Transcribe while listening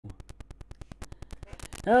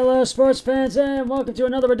Hello, sports fans, and welcome to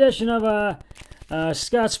another edition of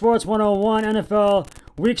Scott Sports 101 NFL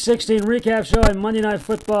Week 16 recap show and Monday Night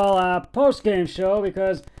Football post-game show,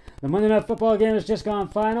 because the Monday Night Football game has just gone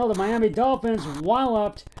final. The Miami Dolphins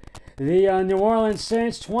walloped the New Orleans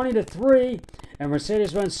Saints 20-3 at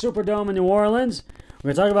Mercedes-Benz Superdome in New Orleans.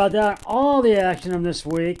 We're going to talk about that, all the action of this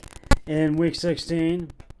week in Week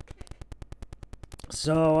 16.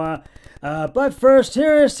 But first,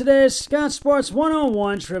 here is today's Scott Sports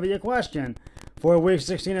 101 trivia question for Week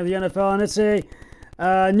 16 of the NFL, and it's a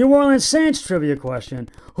New Orleans Saints trivia question.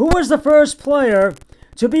 Who was the first player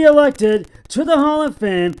to be elected to the Hall of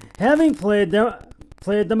Fame, having played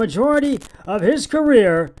the majority of his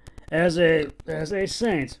career as a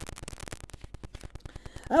Saint?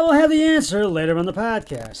 I will have the answer later on the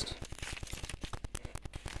podcast.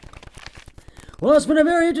 Well, it's been a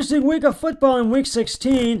very interesting week of football in Week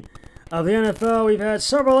 16 of the NFL. We've had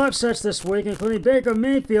several upsets this week, including Baker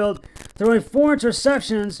Mayfield throwing 4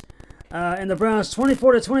 interceptions in the Browns'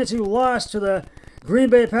 24-22 loss to the Green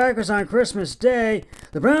Bay Packers on Christmas Day.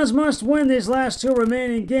 The Browns must win these last 2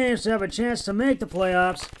 remaining games to have a chance to make the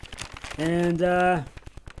playoffs. And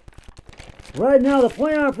right now, the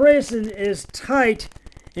playoff race is tight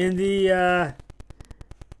in the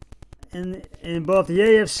in both the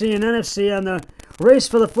AFC and NFC, and the race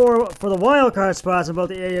for the wild card spots in both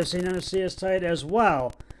the AFC and NFC is tight as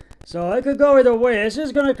well. So it could go either way. This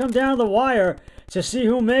is going to come down to the wire to see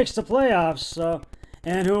who makes the playoffs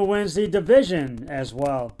and who wins the division as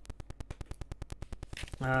well.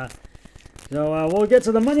 We'll get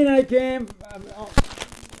to the Monday night game.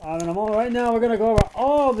 Right now, we're going to go over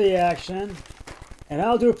all the action. And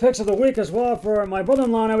I'll do picks of the week as well for my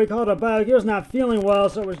brother-in-law. Now, we called it a bye. He was not feeling well,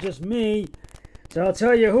 so it was just me. So I'll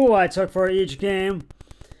tell you who I took for each game.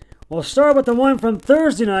 We'll start with the one from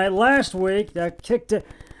Thursday night last week that kicked it,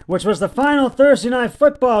 which was the final Thursday night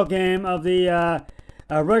football game of the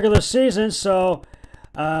regular season. So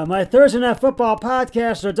my Thursday night football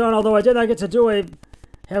podcasts are done, although I did not get to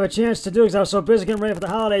have a chance to do, because I was so busy getting ready for the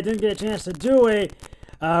holiday, didn't get a chance to do a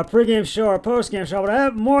pregame show or postgame show, but I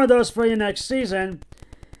have more of those for you next season.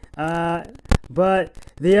 But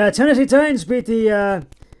the Tennessee Titans beat the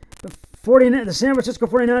San Francisco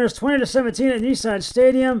 49ers 20-17 at Nissan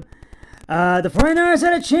Stadium. The 49ers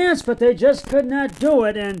had a chance, but they just could not do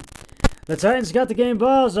it, and the Titans got the game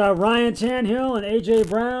balls. Ryan Tannehill and A.J.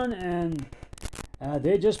 Brown, and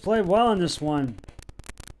they just played well in this one.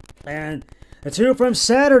 And the two from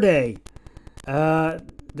Saturday.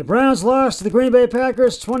 The Browns lost to the Green Bay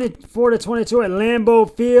Packers 24-22 at Lambeau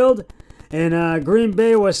Field in Green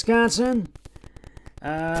Bay, Wisconsin.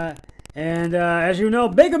 As you know,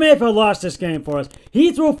 Baker Mayfield lost this game for us.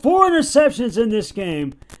 He threw 4 interceptions in this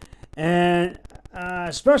game, and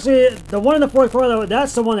especially the one in the fourth quarter,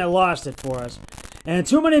 that's the one that lost it for us. And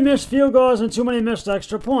too many missed field goals and too many missed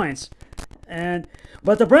extra points.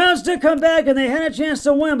 But the Browns did come back, and they had a chance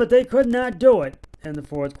to win, but they could not do it in the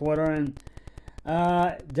fourth quarter. And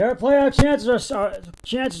their playoff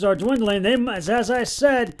chances are dwindling. As I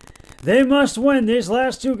said, they must win these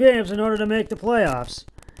last 2 games in order to make the playoffs.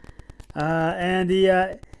 And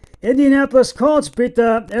the Indianapolis Colts beat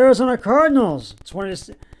the Arizona Cardinals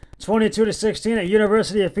 22-16 at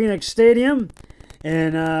University of Phoenix Stadium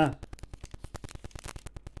in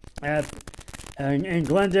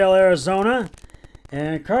Glendale, Arizona.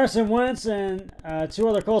 And Carson Wentz and 2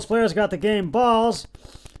 other Colts players got the game balls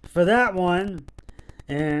for that one.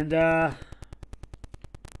 And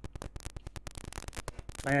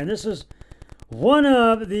this is one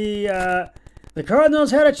of the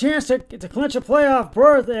Cardinals had a chance to clinch a playoff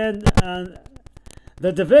berth and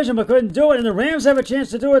the division, but couldn't do it. And the Rams have a chance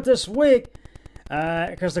to do it this week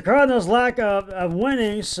because the Cardinals' lack of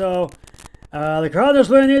winning. So the Cardinals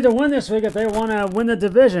really need to win this week if they want to win the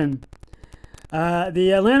division.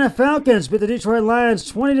 The Atlanta Falcons beat the Detroit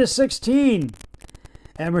Lions 20-16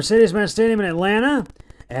 at Mercedes-Benz Stadium in Atlanta.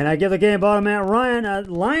 And I give the game ball to Matt Ryan.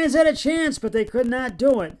 Lions had a chance, but they could not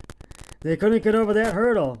do it. They couldn't get over that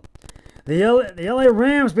hurdle. The LA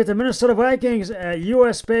Rams beat the Minnesota Vikings at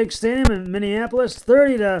US Bank Stadium in Minneapolis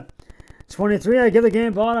 30-23. I give the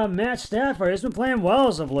game ball to Matt Stafford. He's been playing well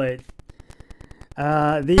as of late.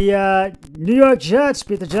 The New York Jets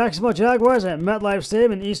beat the Jacksonville Jaguars at MetLife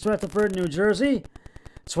Stadium in East Rutherford, New Jersey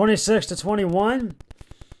 26-21.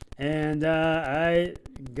 And I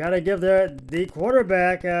got to give the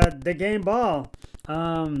quarterback the game ball.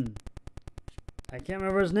 I can't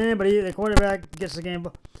remember his name, but the quarterback gets the game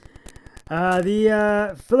ball.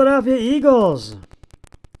 The Philadelphia Eagles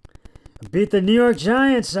beat the New York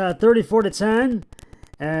Giants 34-10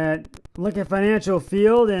 at Lincoln Financial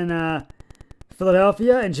Field in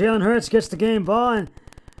Philadelphia. And Jalen Hurts gets the game ball. And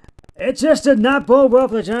it just did not bode well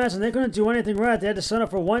for the Giants, and they couldn't do anything right. They had to settle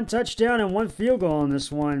for 1 touchdown and 1 field goal in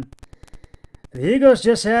this one. The Eagles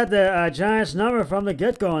just had the Giants number from the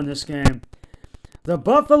get-go in this game. The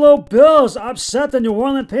Buffalo Bills upset the New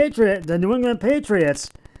England Patriots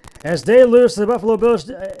as they lose to the Buffalo Bills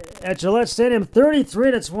at Gillette Stadium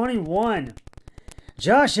 33-21.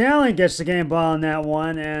 Josh Allen gets the game ball in that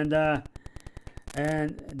one, and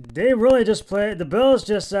they really just played. The Bills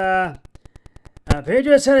just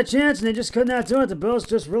Patriots had a chance and they just could not do it. The Bills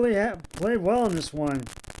just really played well in this one.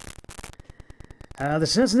 The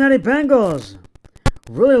Cincinnati Bengals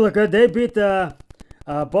really look good. They beat the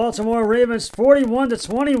Baltimore Ravens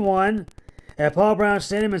 41-21 at Paul Brown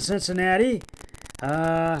Stadium in Cincinnati.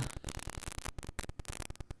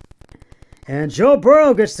 And Joe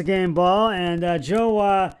Burrow gets the game ball, and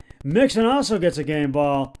Joe Mixon also gets a game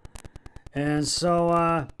ball. And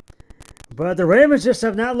so, but the Ravens just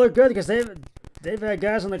have not looked good because they've had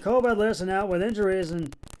guys on the COVID list and out with injuries,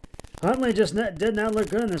 and Huntley just did not look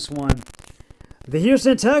good in this one. The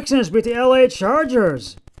Houston Texans beat the LA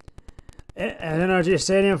Chargers at NRG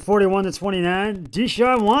Stadium 41-29.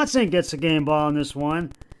 Deshaun Watson gets the game ball in this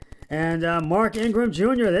one. And Mark Ingram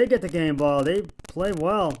Jr., they get the game ball. They play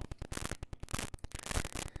well.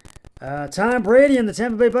 Tom Brady and the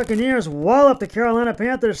Tampa Bay Buccaneers wallop the Carolina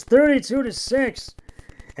Panthers 32-6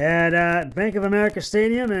 at Bank of America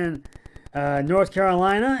Stadium in North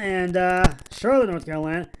Carolina and Charlotte, North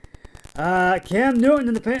Carolina. Cam Newton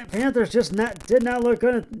and the Panthers just did not look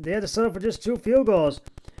good. They had to settle for just 2 field goals.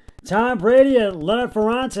 Tom Brady and Leonard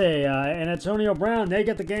Ferrante and Antonio Brown, they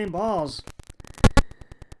get the game balls.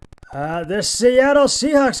 The Seattle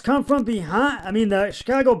Seahawks come from behind. The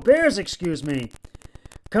Chicago Bears,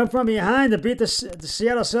 come from behind to beat the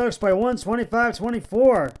Seattle Seahawks by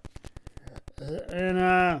 25-24.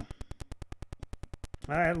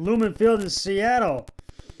 At Lumen Field in Seattle.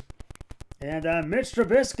 And Mitch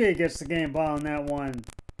Trubisky gets the game ball in that one.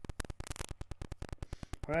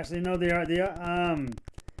 Or actually, no, the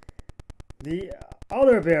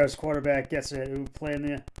other Bears quarterback gets it, who played in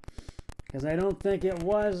the... Because I don't think it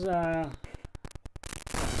was...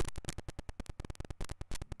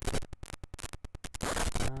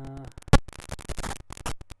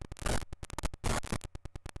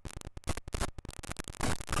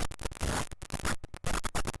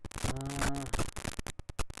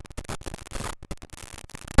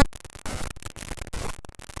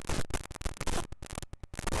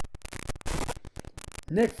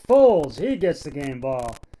 Nick Foles, he gets the game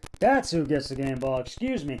ball. That's who gets the game ball.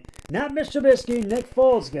 Excuse me. Not Mr. Trubisky. Nick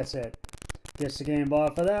Foles gets it. Gets the game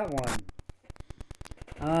ball for that one.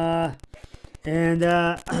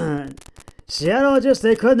 Seattle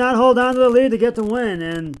they could not hold on to the lead to get the win,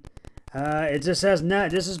 and it just has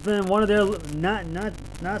not. This has been one of their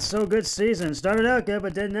not so good seasons. Started out good,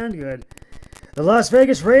 but didn't end good. The Las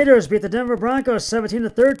Vegas Raiders beat the Denver Broncos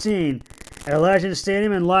 17-13 at Allegiant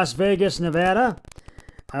Stadium in Las Vegas, Nevada.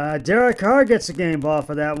 Derek Carr gets the game ball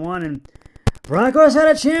for that one, and Broncos had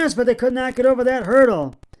a chance, but they could not get over that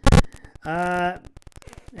hurdle.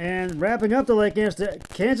 And wrapping up the late games, the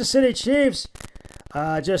Kansas City Chiefs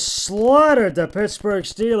just slaughtered the Pittsburgh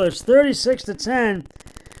Steelers 36-10.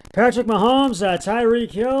 Patrick Mahomes,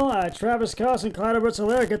 Tyreek Hill, Travis Kelce, and Clyde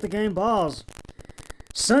Edwards-Helaire get the game balls.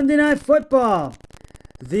 Sunday Night Football.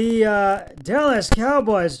 The Dallas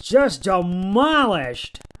Cowboys just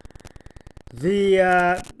demolished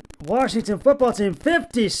the Washington football team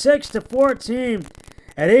 56-14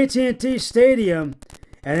 at AT&T Stadium,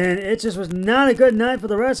 and it just was not a good night for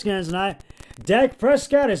the Redskins. And Dak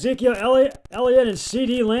Prescott, Ezekiel Elliott, and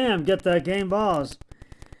CeeDee Lamb get the game balls.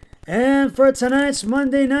 And for tonight's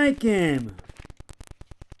Monday night game,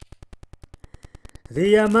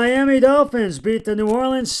 the Miami Dolphins beat the New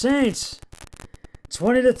Orleans Saints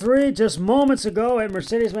 20-3 just moments ago at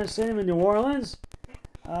Mercedes-Benz Stadium in New Orleans.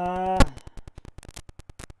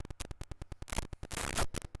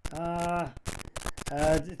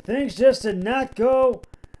 Things just did not go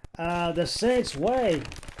the Saints' way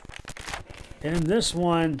in this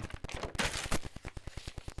one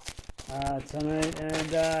tonight,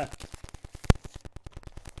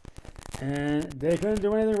 and they couldn't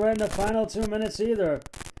do anything right in the final 2 minutes either.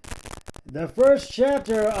 The first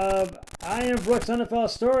chapter of Ian Brooks' NFL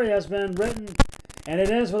story has been written, and it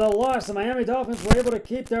ends with a loss. The Miami Dolphins were able to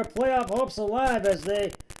keep their playoff hopes alive as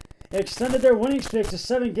they extended their winning streak to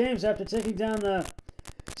 7 games after taking down the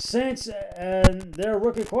Saints and their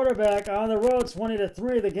rookie quarterback on the road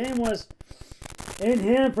 20-3. The game was in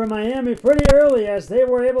hand for Miami pretty early as they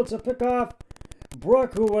were able to pick off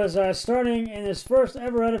Brooke, who was starting in his first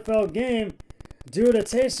ever NFL game due to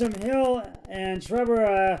Taysom Hill and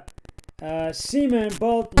Trevor Seaman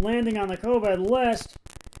both landing on the COVID list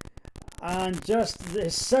on just the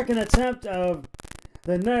second attempt of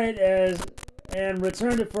the night and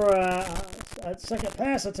returned it for a second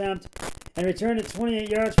pass attempt and returned it 28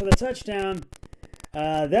 yards for the touchdown.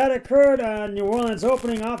 That occurred on New Orleans'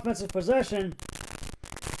 opening offensive possession.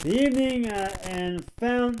 The evening and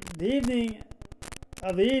found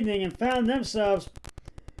themselves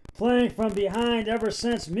playing from behind ever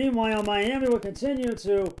since. Meanwhile, Miami will continue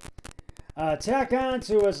to tack on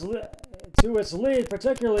to its lead,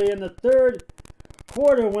 particularly in the third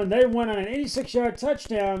quarter when they went on an 86-yard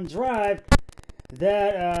touchdown drive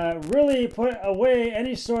that really put away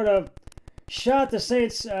any sort of shot the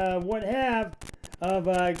Saints would have of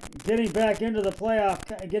getting back into the playoff,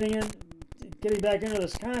 getting back into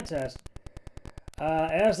this contest.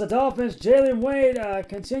 As the Dolphins, Jalen Wade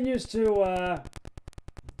continues to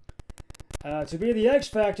be the X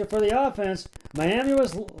factor for the offense. Miami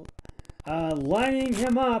was lining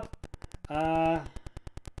him up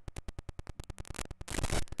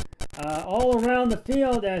all around the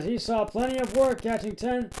field as he saw plenty of work, catching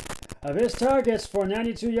 10 of his targets for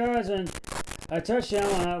 92 yards and a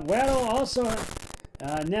touchdown. Waddle also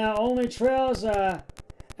now only trails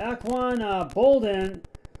Aquan Bolden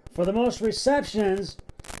for the most receptions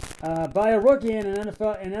by a rookie in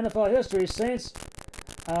NFL history. Saints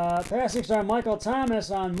passing star Michael Thomas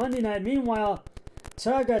on Monday night. Meanwhile,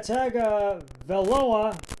 Tagovailoa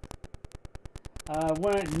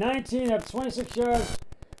went 19 of 26 yards,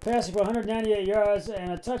 passing for 198 yards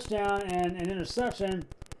and a touchdown and an interception.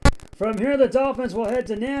 From here, the Dolphins will head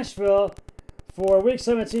to Nashville for a Week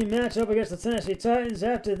 17 matchup against the Tennessee Titans.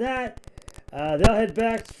 After that, they'll head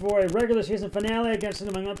back for a regular season finale against the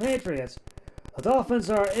New England Patriots. The Dolphins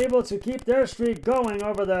are able to keep their streak going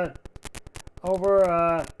over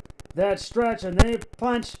that stretch, and they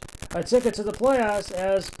punch a ticket to the playoffs.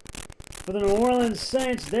 As for the New Orleans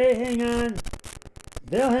Saints, they'll hang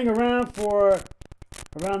around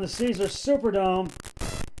around the Caesars Superdome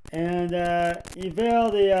and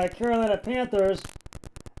evade the Carolina Panthers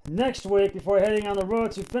next week before heading on the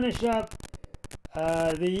road to finish up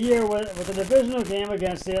the year with a divisional game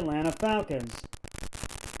against the Atlanta Falcons.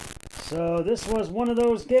 So this was one of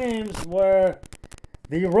those games where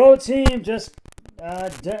the road team just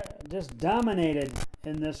dominated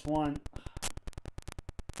in this one.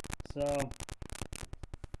 So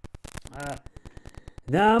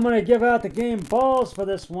now I'm going to give out the game balls for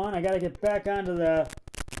this one. I got to get back onto the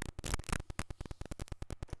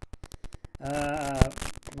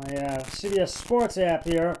my CBS Sports app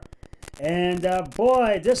here. And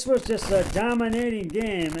boy, this was just a dominating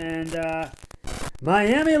game. And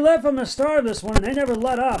Miami led from the start of this one, and they never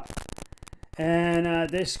let up. And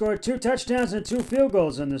they scored 2 touchdowns and 2 field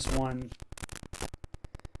goals in this one.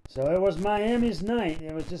 So it was Miami's night.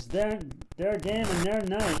 It was just their game and their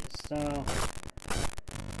night. So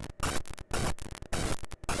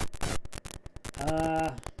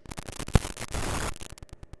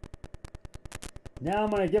now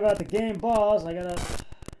I'm going to give out the game balls. I got to...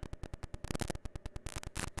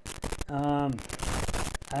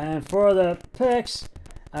 and for the picks,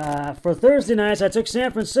 for Thursday nights, I took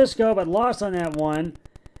San Francisco, but lost on that one.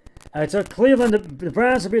 I took Cleveland, the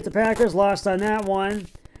Browns to beat the Packers, lost on that one.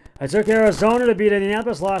 I took Arizona to beat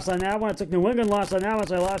Indianapolis, lost on that one. I took New England, lost on that one,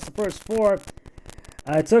 so I lost the first 4.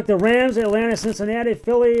 I took the Rams, Atlanta, Cincinnati,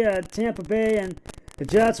 Philly, Tampa Bay, and the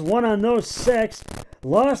Jets, won on those 6.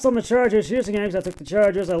 Lost on the Chargers, Houston games, I took the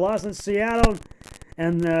Chargers. I lost in Seattle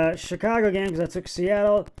and the Chicago game because I took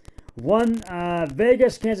Seattle. Won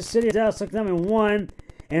Vegas, Kansas City, Dallas, took them and won.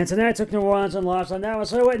 And tonight I took New Orleans and lost on that one.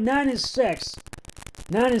 So I went 9-6.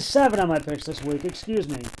 9-7 on my picks this week, excuse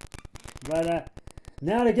me. But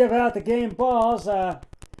now to give out the game balls, for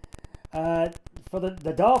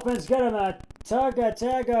the Dolphins, get him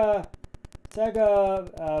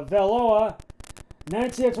Tagovailoa.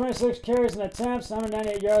 19 of 26 carries and attempts,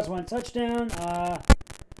 198 yards, 1 touchdown.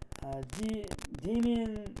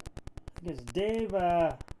 Damian, I guess Dave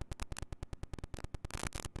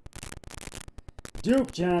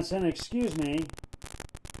Duke Johnson, excuse me.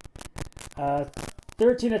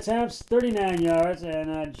 13 attempts, 39 yards,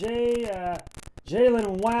 and Jalen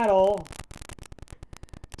Waddle,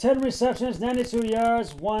 10 receptions, 92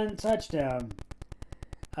 yards, 1 touchdown.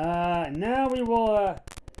 Now we will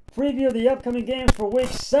preview the upcoming games for Week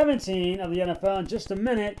 17 of the NFL in just a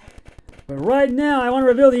minute. But right now, I want to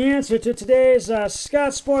reveal the answer to today's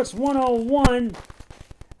Scott Sports 101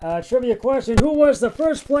 trivia question. Who was the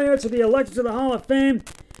first player to be elected to the Hall of Fame,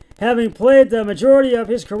 having played the majority of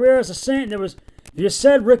his career as a Saint? If you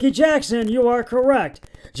said Ricky Jackson, you are correct.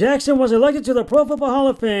 Jackson was elected to the Pro Football Hall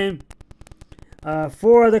of Fame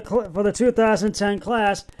for the 2010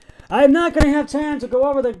 class. I'm not going to have time to go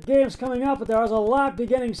over the games coming up, but there is a lot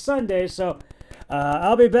beginning Sunday, so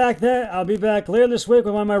I'll be back then. I'll be back later this week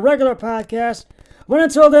with one of my regular podcasts. But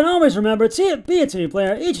until then, always remember, be a team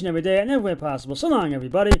player each and every day and every way possible. So long,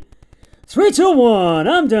 everybody. 3, 2, 1,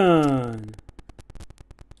 I'm done.